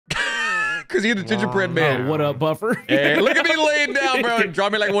Because you're the gingerbread man. What up, Buffer? Hey, look at me laying down, bro. Draw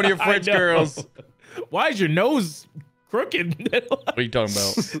me like one of your French girls. Why is your nose crooked? What are you talking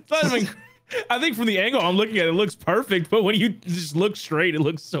about? It's not even, I think from the angle I'm looking at it looks perfect, but when you just look straight, it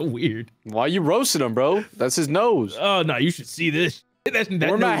looks so weird. Why you roasting him, bro? That's his nose. Oh no, you should see this. That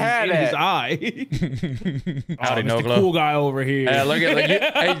Where my hat in at? his eye. Howdy, Mr. Nogla. Cool guy over here. Look at like,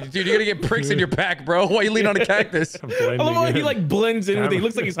 hey, dude, you're gonna get pricks in your back, bro. Why you lean on a cactus? I love how he like blends in with it. He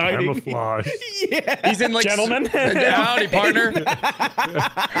looks like he's hiding. Camouflage. Yeah. He's in like Gentlemen. Howdy, partner.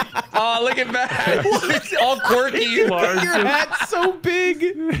 Oh, look at Matt. He's all quirky. Your hat's so big.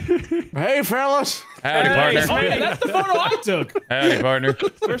 Hey, fellas. Howdy, partner. Oh yeah, that's the photo I took. Howdy, partner.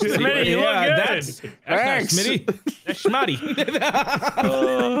 Smitty, you look good. That's not Smitty. That's Schmatty.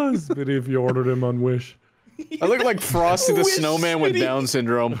 Oh, Smitty, if you ordered him on Wish. I look like Frosty the Wish Snowman with Smitty. Down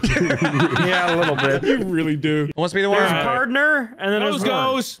syndrome. Yeah, a little bit. You really do. Who wants to be the There's worm? partner, and then Nose there's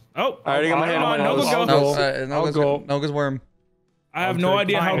worm. goes. Oh, I already got my hand on my no, nose. go. I'll go. Noga's worm. I have no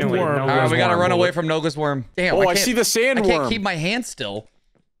idea how to Finally, worm. no All right, we gotta worm, run bullet. away from Noga's worm. Damn, Oh, I can't- see the I sandworm. can't keep my hand still.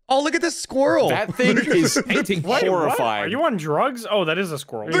 Oh, look at this squirrel. That thing is Painting. Wait, horrifying. Are you on drugs? Oh, that is a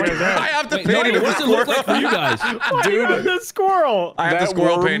squirrel. Look What at is I that? have to Wait, paint no, it. what's it look like for you guys? Dude, The squirrel. I have the that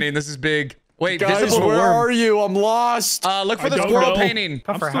squirrel worm- painting. This is big. Wait, guys, visible to where worm. are you? I'm lost. Look for I the don't squirrel know. painting.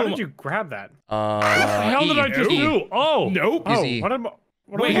 Puffer, how still- did you grab that? What the hell did I just do? Oh. Nope. Oh, Easy. what do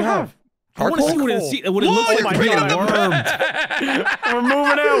Wait, I have? I want to see what it looks Whoa, like. you're for painting a the worm. We're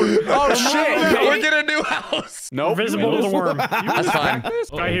moving out. Oh shit! We're getting a new house. Nope. Visible to the worm. That's fine.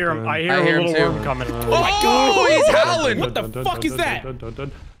 I hear him. I hear I a hear him little too. worm coming. Oh, he's howling. What the fuck is that?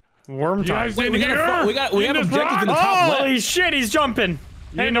 Worm time. guys Wait, in we here? got we have In this objectives in the rock? top left. Holy shit, he's jumping.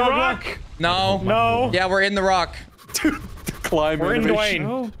 Hey, In the no, rock? No. No. Yeah, we're in the rock. Climb We're in innovation.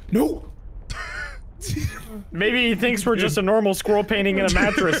 Dwayne. No. Maybe he thinks we're just a normal squirrel painting in a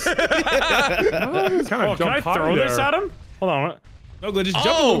mattress. Kind Oh, of can I throw this at him? Hold on. No, go just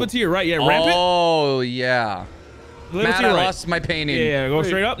jump a little bit to your right. Yeah, ramp it. Oh, yeah. A little Matt, to your I right. lost my painting. Yeah, go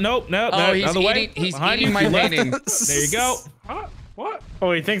straight up. Nope, no. Oh, he's other way. eating, he's Behind eating you, my to your left. painting. There you go. What?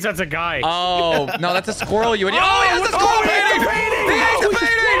 Oh, he thinks that's a guy. Oh, no, that's a squirrel, you idiot. Oh, he has the squirrel painting! He has the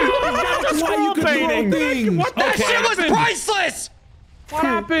painting! That's why you Squirrel can painting. What That shit was priceless! What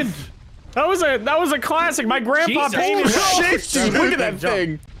happened? That was a classic. My grandpa Jesus. painted Oh, shit. Dude, look at that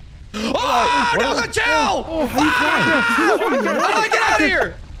thing. Oh, no, the chill! Oh, how do I get out of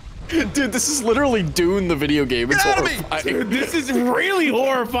here? Dude, this is literally Dune, the video game. It's Get out of me. horrifying. This is really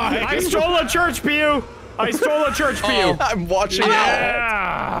horrifying. I stole a church pew. I stole a church pew. I'm watching it.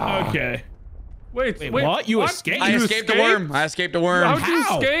 Yeah. Okay. Wait, what? You escaped? I You escaped the escaped? worm. I escaped the worm. How'd you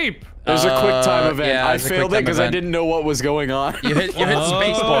How? escape? There's a quick time event. yeah, I there's a failed quick it because time I event. didn't know what was going on. You hit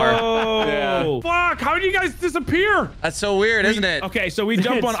spacebar. Oh. Fuck, how did you guys disappear? That's so weird, isn't it? Okay, so we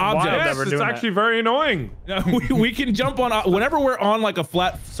jump on It's wild. objects. Yes, never it's doing actually very annoying. we can jump on whenever we're on like a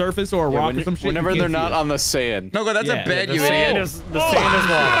flat surface or a rock or some shit. Whenever you they're can't see not us. on the sand. No, that's Yeah, a bed, The you sand idiot. is long.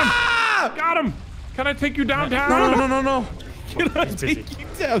 Got him! Can I take you downtown? No. Can I He's busy. take you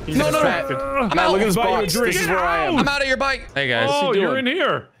down? He's No. distracted. Matt, look at this Buy you a box. drink. This is where I am. I'm out of your bike. Hey, guys. Oh, you you're doing? in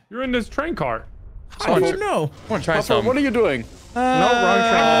here. You're in this train car. I don't know. I want to try Puffer, something. what are you doing? No, wrong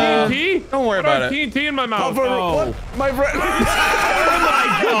track. TNT? Don't worry What about have it. TNT in my mouth. Puffer, Oh. what? My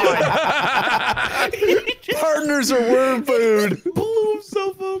partners are worm food. Blew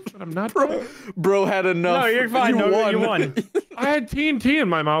himself up. I'm not. Bro had enough. No, you're fine. You won. I had TNT in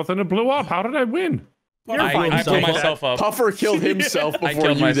my mouth and it blew up. How did I win? You're I fine. blew myself up. Puffer killed himself I before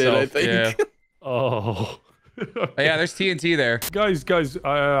killed you did, I myself. think. Yeah. Oh. Yeah, there's TNT there. Guys,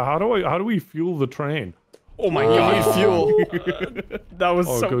 how do we fuel the train? Oh my We god. need fuel. That was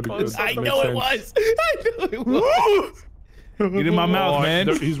Oh, so good, close. good. I That know makes it sense. was. I know it was. Get in my mouth, man.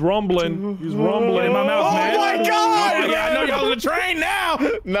 He's rumbling. He's rumbling. Get in my mouth, man. Oh my god! Oh, yeah, I know y'all on the train now.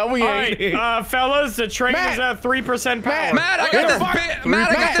 No, we All ain't. right, fellas, the train Matt. is at 3% power. Matt, I got this big.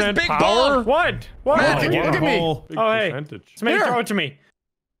 Matt, I got this 3% big power? ball. What? What? Matt, Look look at me. Big Oh, hey. percentage. Somebody Here. throw it to me.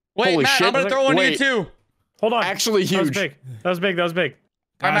 Wait, Holy Matt, shit. I'm gonna throw one to you Wait. too. Hold on. Actually That was huge. big. That was big. That was big.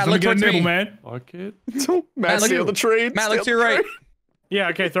 All right, Matt, Let me look get a towards nibble, me. man. Fuck it. Matt, look stay at- on the train. Matt, stay look to on your the right. Yeah,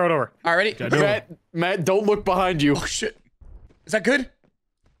 okay, throw it over. All right, ready? Matt, don't look behind you. Oh shit. Is that good?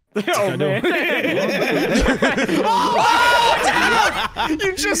 Oh, man.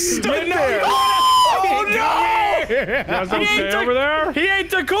 You just stood there. Oh, no! You guys okay over there? He ate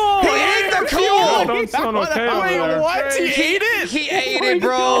the coal! He ate the You coal. don't sound okay over Wait, there. what? He ate it? He ate it,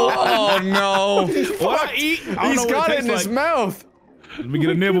 bro. Oh no. What I eat? I don't know He's what got it tastes in his like. mouth. Let me get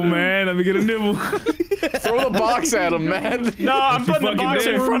a nibble, man. Let me get a nibble. Throw the box at him, man. No, I'm putting the fucking box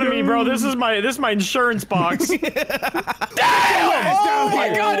in there. front of me, bro. This is my insurance box. Oh my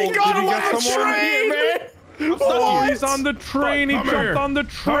God, he got him on the train, man. Oh, he's on the train. He jumped on the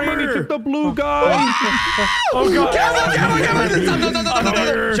train. He took the blue guy. Oh God.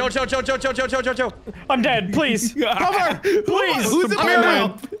 Chill. I'm dead. Please. Cover. Please. Who's in my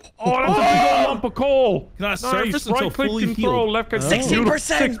mouth? Oh, that's a big old lump of coal. Can I Nice. surface until Right click fully and throw. healed? Left click.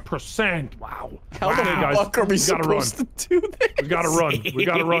 16%. 6%. Wow. How the guys, fuck are we we gotta run. supposed to do this? We gotta run. We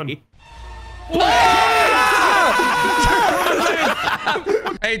gotta run.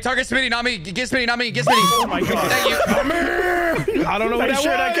 Hey, target Smitty, not me. Get Smitty, not me. Get Smitty. Oh my God. Thank you. I don't know what Hey,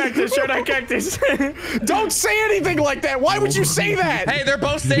 that was. share that cactus. Don't say anything like that. Why would you say that? Hey, they're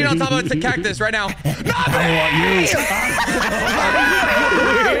both staying on top of the cactus right now.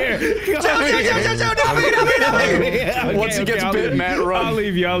 Once he gets bit, Matt, run. I'll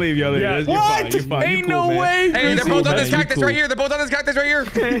leave you. Yeah. You're fine. You're fine. Ain't You're cool, no man. way. Hey, they're both on this man. cactus right here. They're both on this cactus right here.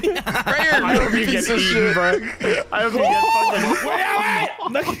 Right I here. hope you get eaten, bro. I hope you get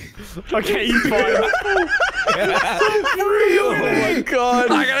fucking. Okay, you fine. Oh my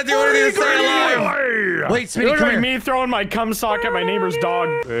God. I gotta do anything to stay alive. Wait, You Smitty, look come like here. me throwing my cum sock at my neighbor's dog.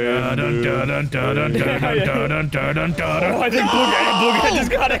 Oh, I think Blue Guy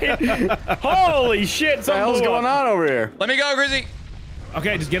just got hit. Holy shit! What the hell's going on over here? Let me go, Grizzy.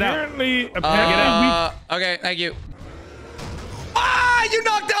 Okay, just get out. Apparently, Okay, thank you. Ah, you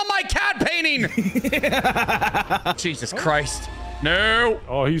knocked down my cat painting. Jesus Christ. No.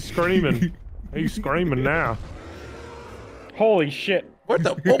 oh, he's screaming. He's screaming now. Holy shit! What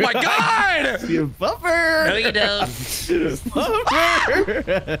the? Oh my God. Buffer. No, you don't.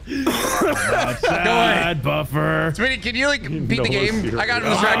 Outside, Buffer. Smitty, can you like beat No, the game? you're I got him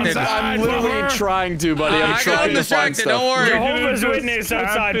right. distracted. I'm literally trying to, buddy. I'm I got trying him to find distracted. Don't stuff. worry. Jehovah's Witness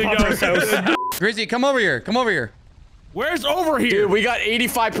outside Puffer's house. Grizzy, come over here. Come over here. Where's over here? Dude, we got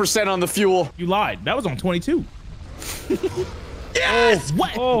 85% on the fuel. You lied. That was on 22. Yes.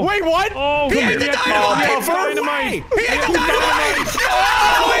 What? Oh, Wait, what? oh, He ate the dynamite. dynamite. He ate the dynamite.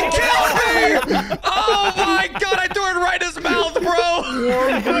 Oh, he killed me. Oh my God! I threw it right in his mouth, bro.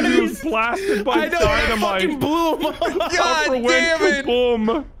 He was blasted by I know. I fucking dynamite. blew him up. God damn it.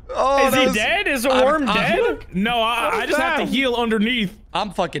 Boom. Oh, Is that he was- dead? Is a worm dead? No, I just have to heal underneath.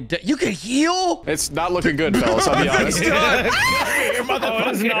 I'm fucking dead. You can heal? It's not looking good, fellas. I'll be honest. Your Oh,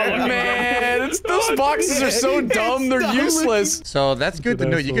 it's not looking Man, those boxes are so dumb. They're useless. So that's good to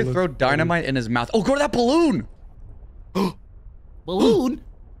know. You can throw dynamite in his mouth. Oh, go to that balloon. Balloon?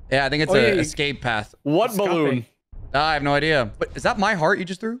 Yeah, I think it's Oh, an yeah, escape path. What balloon? I have no idea. But is that my heart you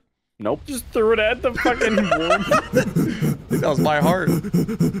just threw? Nope. Just threw it at the fucking worm. That was my heart.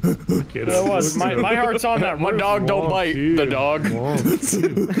 That was my heart's on that My roof. dog don't bite. The dog.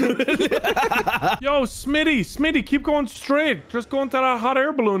 Yo, Smitty, keep going straight. Just go into that hot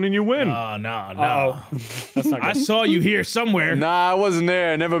air balloon and you win. Oh, no. Oh, that's not I good. saw you here somewhere. Nah, I wasn't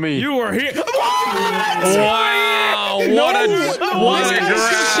there. Never me. You were here. Wow! What a grab!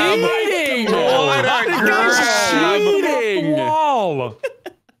 cheating. What a grab! Cheating. Wall.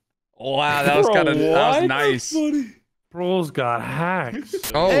 Wow, that was kind of that was nice. Bro's got hacks.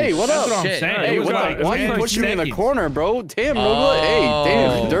 Oh, Hey, what up? That's what I'm shit. saying. Hey, It was what like- up? Why it you was like pushing me in the seconds. corner, bro? Damn, Nogla. Hey,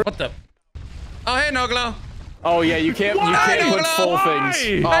 damn. Dirt. What the? Oh, hey, Nogla. Oh yeah, you can't put full things.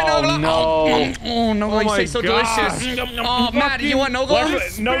 Hey, Oh Nogla. no. Oh, Nogla, you my say so gosh. delicious. Oh, Matt, you want Nogla?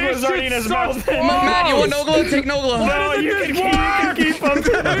 Nogla's already in his mouth. Matt, you want Nogla? Take Nogla. No, you can keep him. Matt, take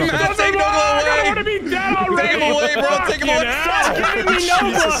Nogla I away. want to be dead already. Take him away, bro. Take him away. Stop giving me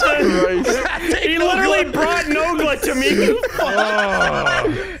Nogla. Take He Nogla. literally brought Nogla to me.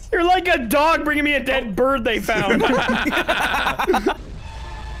 You're like a dog bringing me a dead bird they found.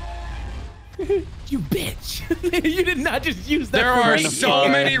 You bitch. You did not just use that. There for are me. so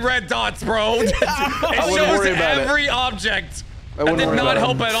many red dots, bro. It wouldn't shows worry about it. every object. That wouldn't did worry not about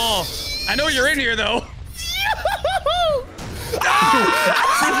help at all. I know you're in here, though.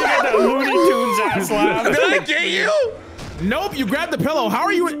 That Looney Tunes ass laugh. Did I get you? Nope, you grabbed the pillow. How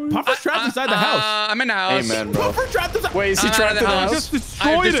are you? Puffer's trapped inside the house. I'm in the house. Amen, bro. Puffer trapped inside. Wait, is he I'm trapped out in of the the house? house. Just I've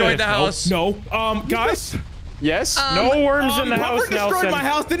destroyed destroyed it. the house. No. Guys. Yes. No worms in the Puffer house, destroyed Nelson. my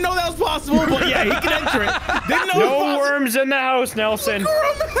house. Didn't know that was possible, but yeah, he can enter it. Didn't know it No was worms in the house, Nelson.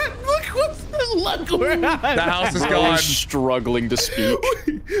 possible. Look what's the look we're at. The house is Bro, gone. he's struggling to speak.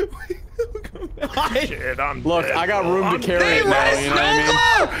 Shit, I'm Look, dead. I got room to carry They it now. rest You know what I mean?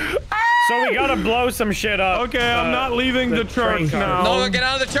 Nogla! So we gotta blow some shit up. Okay, I'm not leaving the church train car. now. Nogla, get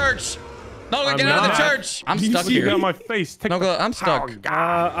out of the church. No, get out of the church. I'm stuck You got here. my face. Take No, I'm stuck.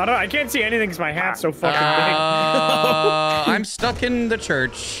 I can't see anything because my hat's so fucking big. I'm stuck in the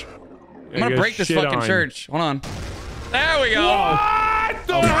church. I'm gonna get break this shit fucking on. church. Hold on. There we go. What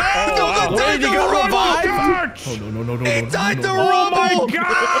the hell? Where did he go revive? Oh, no. He died to Oh my rubble.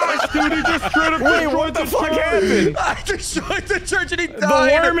 gosh, dude, he just straight up Wait, what the fuck happened? I destroyed the church and he The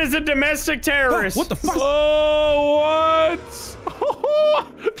died. worm is a domestic terrorist. What the fuck? Oh, what?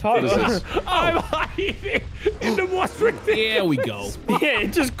 What is this? I'm hiding in the washing. There we go. Yeah,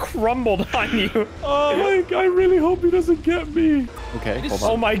 it just crumbled on you. Oh my god, I really hope he doesn't get me. Okay, hold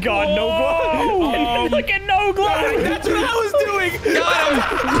Oh on. my god, no glow. Look at no glow. That's what I was doing. Got him.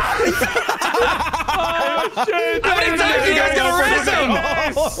 Oh shit! How many times you guys gonna raise him?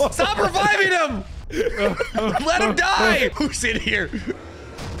 Stop reviving him. Let him die. Who's in here?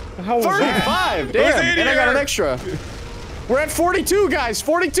 How was that? 35! Damn, in and I got here? an extra. We're at 42, guys.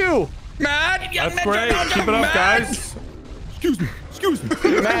 42. Matt. That's great. Keep it up, guys. Excuse me.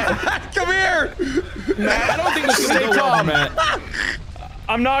 Matt, Come here. I don't think this is stay gonna go well, calm. Matt.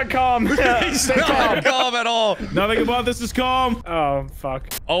 I'm not calm. Stay calm. Not calm at all. Nothing about this is calm. Oh, fuck.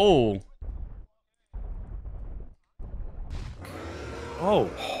 Oh. Oh,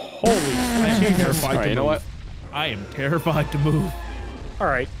 Holy I am terrified All right, to you know move. what? I am terrified to move. All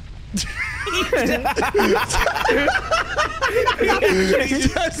right.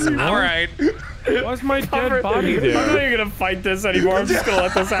 All right. why's my dead body I'm not there? even gonna fight this anymore. I'm just gonna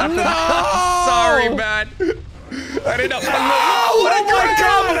let this happen. Sorry, Matt. I didn't know. Oh, what a grab!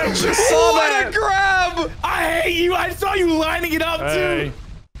 God, I just saw What that. a grab! I hate you. I saw you lining it up Hey, too.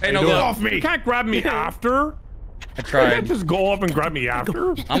 Hey, no get go. off me! You can't grab me after. I You can't tried. just go up and grab me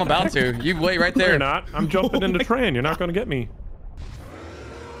after. I'm about to. You wait right You're there. not. I'm jumping in the train. You're not gonna get me.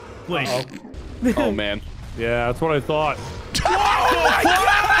 Please. Oh, man. Yeah, that's what I thought. That's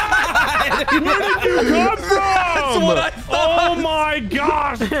what I thought. Oh my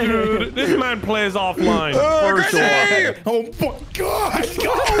gosh, dude! This man plays offline for sure. Crazy! Oh my gosh!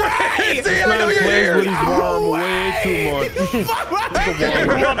 Go away! See, I This know man you're plays with here. his worm way too much.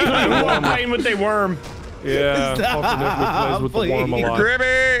 Playing with the worm. Yeah, Papa Nicholas plays with the worm a lot.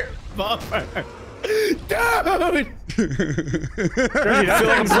 Gribby! Buffer. Dude!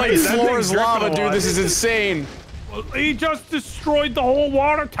 Feeling like floor is lava, dude. This is insane. He just destroyed the whole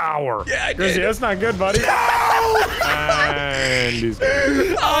water tower. Yeah, I Grizzy, did. that's not good, buddy. And he's gone.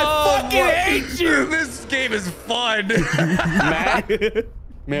 I fucking hate you. This game is fun.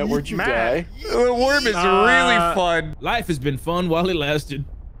 Matt, where'd you die? The worm is really fun. Life has been fun while it lasted.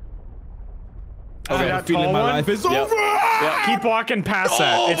 I have a that feeling tall my one? life is Yep. over. Yep. Keep walking past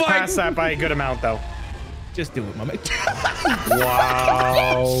that. Oh It's my- past that by a good amount, though. Just do it, my mate.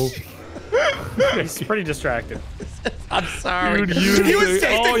 Wow. He's pretty distracted. I'm sorry. Dude, you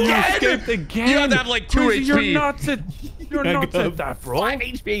escaped you again. escaped again. You have to have like 2 Grizzy, You're HP. nuts at that, bro. 5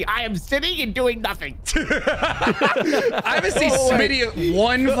 HP. I am sitting and doing nothing. I haven't seen Smitty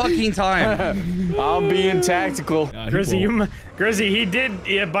one fucking time. I'm being tactical. Grizzy, Grizzy, he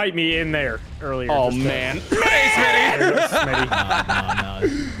did bite me in there earlier. Oh, just, man. Hey, Smitty.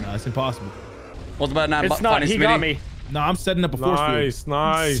 Smitty. No, it's impossible. What's about not It's not. finding He Smitty? got me. No, I'm setting up a force field. Nice,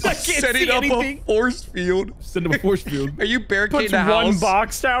 nice. I can't Setting see up anything. a force field. Setting up a force field. Are you barricading Puts the house? one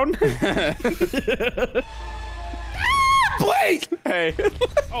box down. Please! Hey,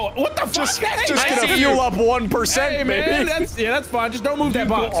 Oh, what the fuck? just I gonna see fuel you. up 1%, Hey, man, baby. that's fine. Just don't move that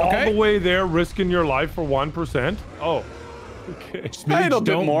box, All okay? the way there, risking your life for 1%. Oh, okay. A little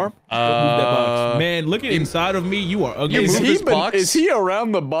bit Don't- more. Don't move that box. Man, look at inside of me. You are ugly. You Is move he, this box? is he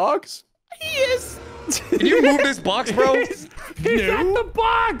around the box? He is. Can you move this box, bro? He's at the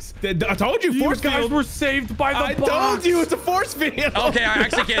box. I told you, You force guys field. were saved by the I box. told you it's a force field. Okay, I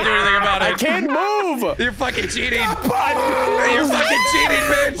actually can't do anything about I it. can't move. You're fucking cheating. You're fucking cheating,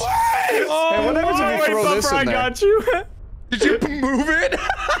 bitch. Oh, Hey, what happens if you throw this Buffer, I in there? got you. Did you move it?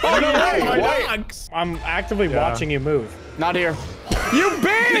 Oh, no, Hey, wait, wait. box. I'm actively watching you move. Not here. You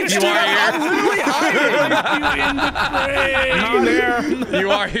bitch! You dude, are I'm here. literally hiding. Not there. You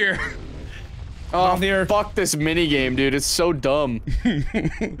are here. Oh, here. fuck this minigame, dude. It's so dumb.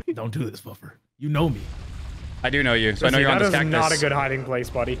 Don't do this, Buffer. You know me. I do know you, so I know See, you're on that this is cactus. not a good hiding place,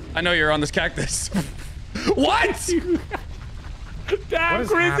 buddy. I know you're on this cactus. What? Damn, is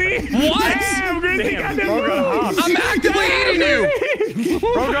Grizzy. What? Damn, Grizzy. Damn, got bro got hopped. I'm actively eating you.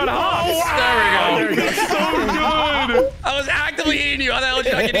 Bro got hopped. There we go. So good. I was actively eating you. How the hell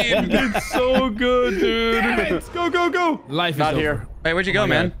did I get eaten? It's so good, dude. Go, go, go. Life is Not over. here. Wait, where'd you go,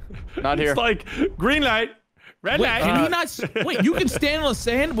 man? Not here. It's like green light, Red Wait, light. can he not? Wait, you can stand on the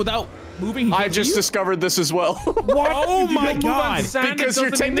sand without moving. I just discovered this as well. What? Oh You my don't move on God. sand, Because it you're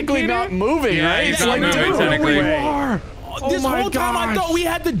doesn't technically indicate not it? moving, Yeah, right? he's It's not like, moving, dude, technically. You are. This Oh my whole time I gosh. thought we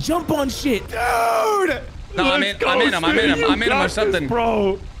had to jump on shit. Dude. No, I'm in him or something.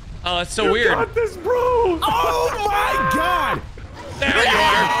 Bro. Oh, it's so weird. Got this, bro. Oh my God. There you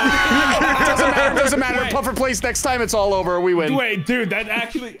are. doesn't matter. Puffer plays next time. It's all over. We win. Wait, dude, that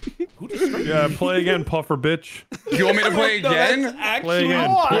actually. Yeah, play again, Puffer, bitch. You want me to play again? That's actually. Play again.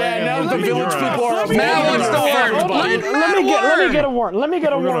 Yeah, now that the village people are Now what's the word? Let me get a warm. Let me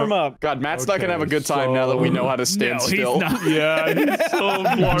get a warm up. God, Matt's not gonna have a Okay, good time now that we know how to stand No, still. he's not. Yeah, he's so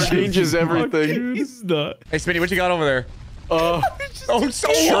large. Changes everything. He's not. Hey, Smitty, what you got over there? Uh, Oh, so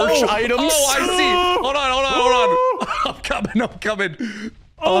church items. Oh, I see. Hold on. I'm coming.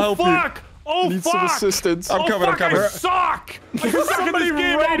 I'll Oh help you. fuck! Oh Need some fuck! assistance. I'm coming. I suck! I suck at Somebody this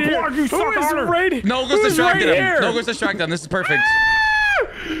game. right I'll here. block you, suck harder. No, goes distracted right him. here? No, goes distracted him. This is perfect.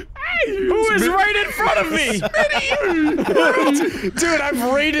 Who is right in front of me? Dude, I've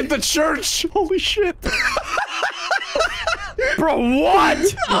raided the church. Holy shit. Bro, what?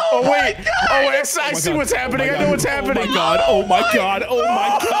 Oh wait. I see what's happening. I know what's happening. Oh my God. Oh my God. Oh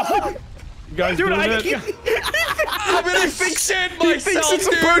my God. You guys Dude, doing I it? can't. I'm gonna fix it He thinks myself, it's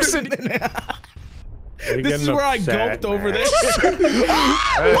a dude. person. This is where I gulped over there.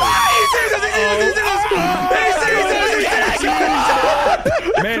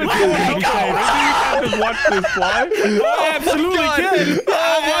 Man, it's so safe. You just watch this fly. I absolutely can.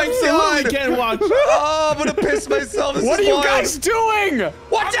 Oh my Absolutely God. can watch. Oh, I'm gonna piss myself. This What are is you wild. guys doing?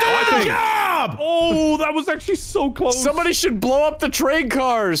 Watch out! Job. Oh, that was actually so close. Somebody should blow up the trade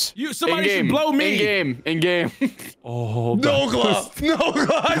cars. Somebody should blow me. In game. Oh, No glove. No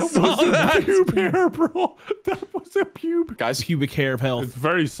glove. I saw that. pube hair, bro. That was a pube. Guys, Pubic hair of health. It's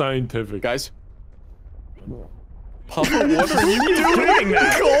very scientific. guys. Puffer, what are you doing?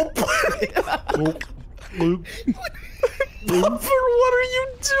 Gulp. Puffer, what are you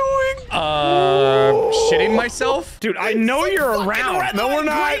doing? Shitting myself? Dude, I know you're around. No, we're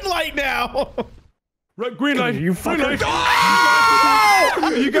not. Green light now. Right, green light. You green fucker.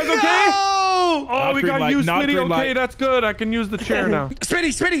 light. You guys okay? No! Oh, we green got light, you, not Smitty. green Okay, light. that's good. I can use the chair now.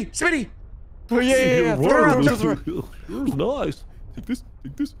 Smitty! Oh, yeah. Throw it. Nice.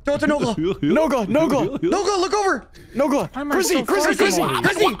 Throw it to Nogla. Noga. Nogla, look over!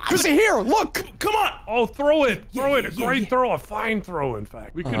 Chrissy, here, look. Come on. Oh, throw it. Throw it. A great throw. A fine throw, in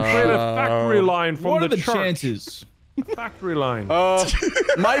fact. We can play the factory line from What are the the church. chances? Factory line.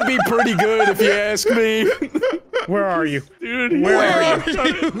 Might be pretty good if you ask me. Where are you? Dude, Where are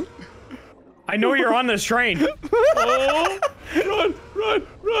you? I know you're on this train. Oh,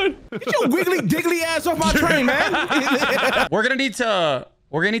 run. Get your wiggly diggly ass off my train, man. We're gonna need to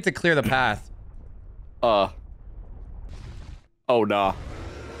clear the path. Oh, nah.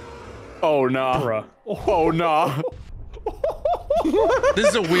 Bruh. Oh, nah. This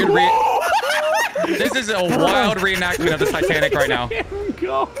is a weird This is a wild reenactment of the Titanic right now.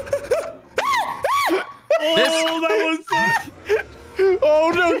 Go. Oh, that was Oh,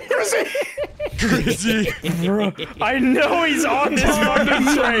 no, Chrissy. I know he's on this fucking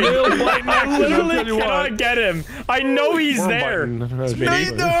train. I literally I'll tell you cannot what. get him. I know he's there. No,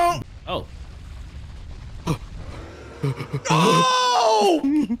 you don't. Oh. Oh!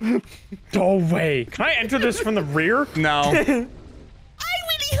 No way. Can I enter this from the rear? No.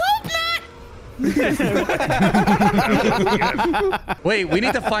 Wait, we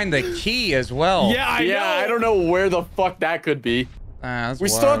need to find the key as well. Yeah, I know. I don't know where the fuck that could be. That's We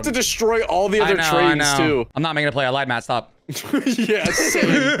still have wild. to destroy all the I other know, trains, I know. too. I'm not making a play. I lied, Matt. Stop. Yeah, same.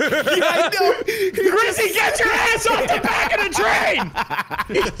 I know. Chrissy, get your ass off the back of the train!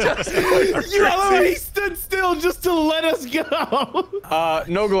 He stood still just to let us go.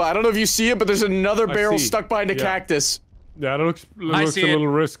 Nogla, I don't know if you see it, but there's another barrel see. stuck behind a Yeah. cactus. Yeah, that looks I a see it. little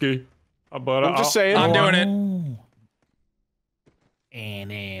risky. But I'm just saying. I'm doing it.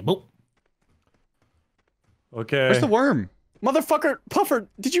 And then, boop. Okay. Where's the worm? Motherfucker, Puffer,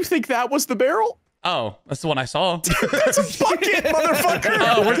 did you think that was the barrel? Oh, that's the one I saw. That's a bucket, motherfucker!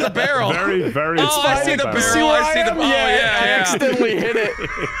 Oh, where's the barrel? Very, very. Oh, I see the fine. barrel. See where I see the. am? Oh, I yeah. accidentally hit it.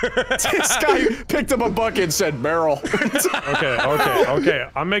 This guy picked up a bucket and said barrel. Okay.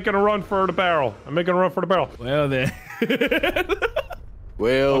 I'm making a run for the barrel. Well then.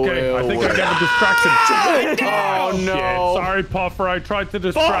 Well, Okay, I think I got a distraction. Oh, Shit. no. Sorry, Puffer. I tried to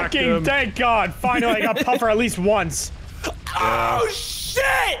distract Fucking him. thank God. Finally, I got Puffer at least once. Oh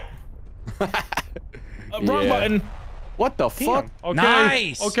shit! Wrong Yeah. button. What the fuck? Okay.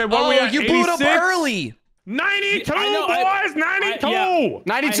 Nice. Okay, what oh, we at? you blew it up 86? early. 92, I know, boys! 92! yeah.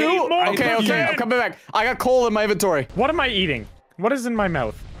 92? Okay, again. I'm coming back. I got coal in my inventory. What am I eating? What is in my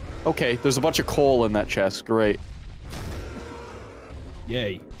mouth? Okay, there's a bunch of coal in that chest. Great.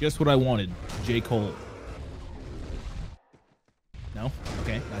 Yay. Just what I wanted. J. Cole. No?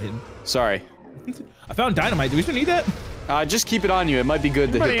 Okay, not hidden. Sorry. I found dynamite. Do we still need that? Just keep it on you. It might be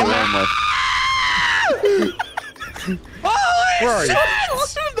good to hit the land with. Where are you?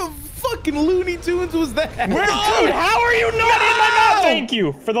 What the fucking Looney Tunes was that? Dude, how are you not in my mouth? Thank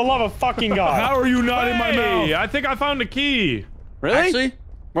you, for the love of fucking God. How are you not in my mouth? I think I found the key. Really? Actually,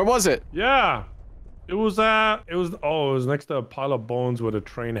 Where was it? Yeah. It was next to a pile of bones with a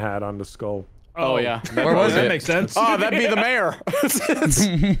train hat on the skull. Oh, yeah. where was That it? makes sense. Oh, that'd be the mayor.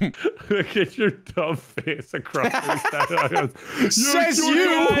 Look at your dumb face across the Says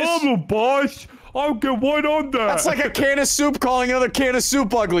you. problem, boss. I'll get right on that. That's like a can of soup calling another can of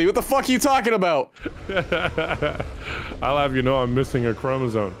soup ugly. What the fuck are you talking about? I'll have you know I'm missing a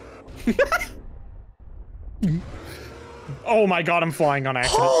chromosome. Oh my God, I'm flying on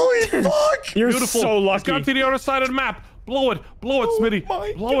accident. Holy fuck! You're Beautiful. so Let's lucky. go to the other side of the map. Blow it, Smitty.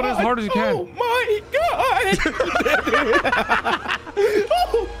 Blow it as hard as you can. Oh my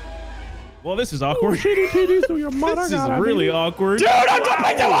God! Well, this is awkward. This is really awkward. Dude, I'm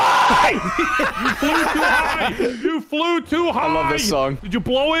jumping too high! You flew too high. I love this song. Did you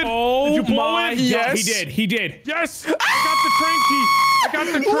blow it? Oh Did you blow my it? God. Yes. He did. He did. Yes. I got the train key. I got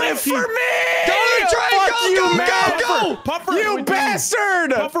the train Live key. for me! Go to the train! Fuck Go, you, go, man! go, go! Puffer, You bastard!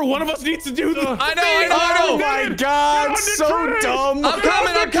 Puffer, one of us needs to do this. I know, I know, I Oh know. my God, so dumb. I'm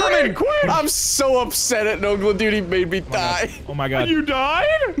coming, I'm coming. I'm so upset at Nogla, dude. He made me die. Oh my God. You died?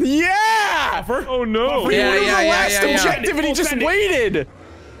 Yeah! Puffer? Oh no. We Yeah, were in yeah, the yeah, last yeah, yeah. objective and he just waited.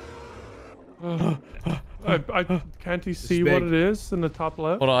 Can't he see big. what it is in the top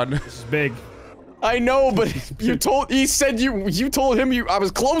left? Hold on. This is big. I know, but he said you told him I was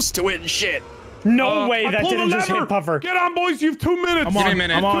close to it and shit. No way I that pulled didn't the just lever. hit Puffer. Get on, boys. You have 2 minutes. I'm Give me a on.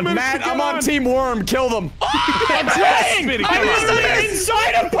 minute. I'm on. 2 minutes. Matt, to I'm get on Team Worm. Kill them. I'm trying! Smitty, I'm come on.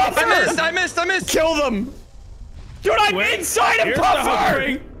 inside of Puffer! I missed. Kill them. Dude, I'm inside of Here's the hot Puffer!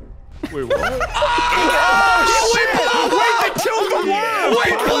 drink. Wait, what? Wait, they killed the worm.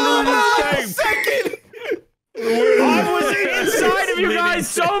 Wait, Second. I was inside of you guys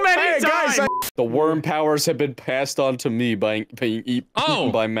so many times! The worm powers have been passed on to me by being eaten by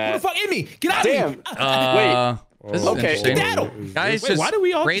Who the Matt. fuck in me? Get out of Damn. me. This is Okay. interesting. Daddle. Guys, Wait, just why do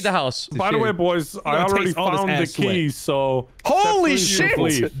we all raid the house. By the way, boys, I gonna already taste all this found the ass sweat. keys, so... Holy Step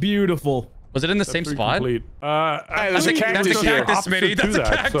 3 shit. complete. Beautiful. Was it in the same Step 3 spot? complete. Hey, there's a actually, cactus it's here. Cactus, opposite Smitty, to that's a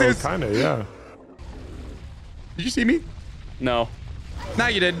that, cactus. So kinda, yeah. Did you see me? No. Now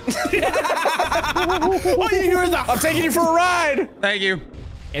you did. Oh, you hear that? I'm taking you for a ride. Thank you.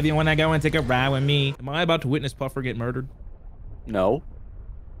 If you want to go and take a ride with me, am I about to witness Puffer get murdered? No.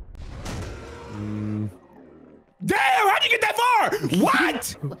 Damn! How'd you get that far?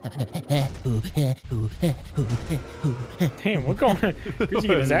 What? Damn, what's going on? He's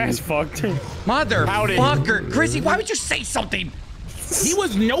getting his ass fucked. Motherfucker. Chrissy, why would you say something? He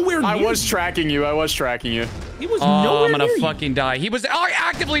was nowhere near. I was tracking you. I was tracking you. He was Oh, nowhere I'm gonna near you. fucking die. He was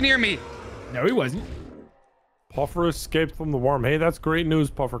actively near me. No, he wasn't. Puffer escaped from the worm. Hey, that's great news,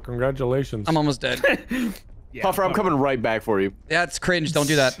 Puffer. Congratulations. I'm almost dead. Yeah, Puffer, I'm coming right back for you. That's cringe. Don't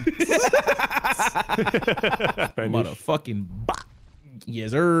do that. Motherfucking bot.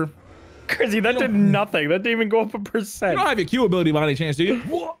 Yes, sir. Crazy, that did nothing. That didn't even go up a percent. You don't have your Q ability by any chance, do you?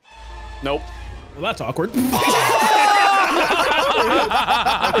 Well, Nope. that's awkward. Okay,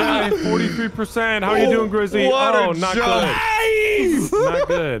 43%. How you doing, Grizzly? What a Oh, not joke. good. Not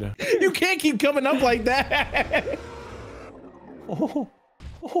good. You can't keep coming up like that.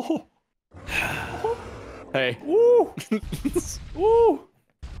 Hey. Woo! Woo!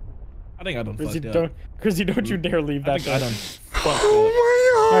 I think I done Crazy, fucked up. don't you dare leave I that think I guy. done fucked up.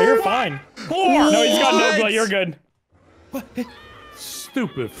 No, you're fine. No, he's got no What? blood. You're good.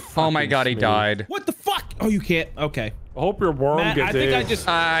 Stupid. Oh my god, he died. What the fuck? Oh, you can't. Okay. I hope your worm Matt, gets I think I AIDS. just.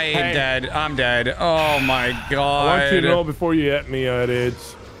 I am dead. I'm dead. Oh my I god. want you to know before you at me,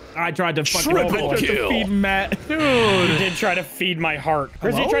 AIDS. I tried to fucking Triple kill. feed Matt. He did try to feed my heart.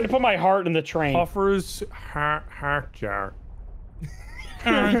 Crazy Hello? tried to put my heart in the train. Puffer's heart jar.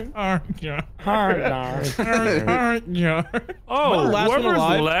 Yeah. Oh, last one whoever's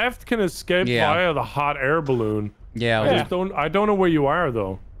alive. left can escape Yeah. via the hot air balloon. Yeah. I don't know where you are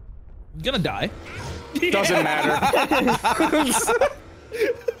though. Gonna die. Doesn't matter.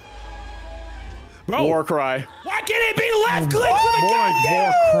 Bro, War cry. why can't it be left click for the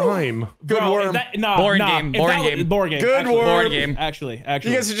goddamn War crime. Good Bro, worm. Boring game, boring game. Boring game. Good actually, worm. Boring game. Actually. You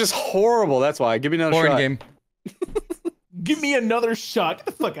guys are just horrible. That's why. Give me another Boring shot. game. Give me another shot. Get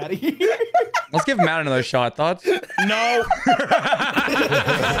the fuck out of here. Let's give Matt another shot. Thoughts? No.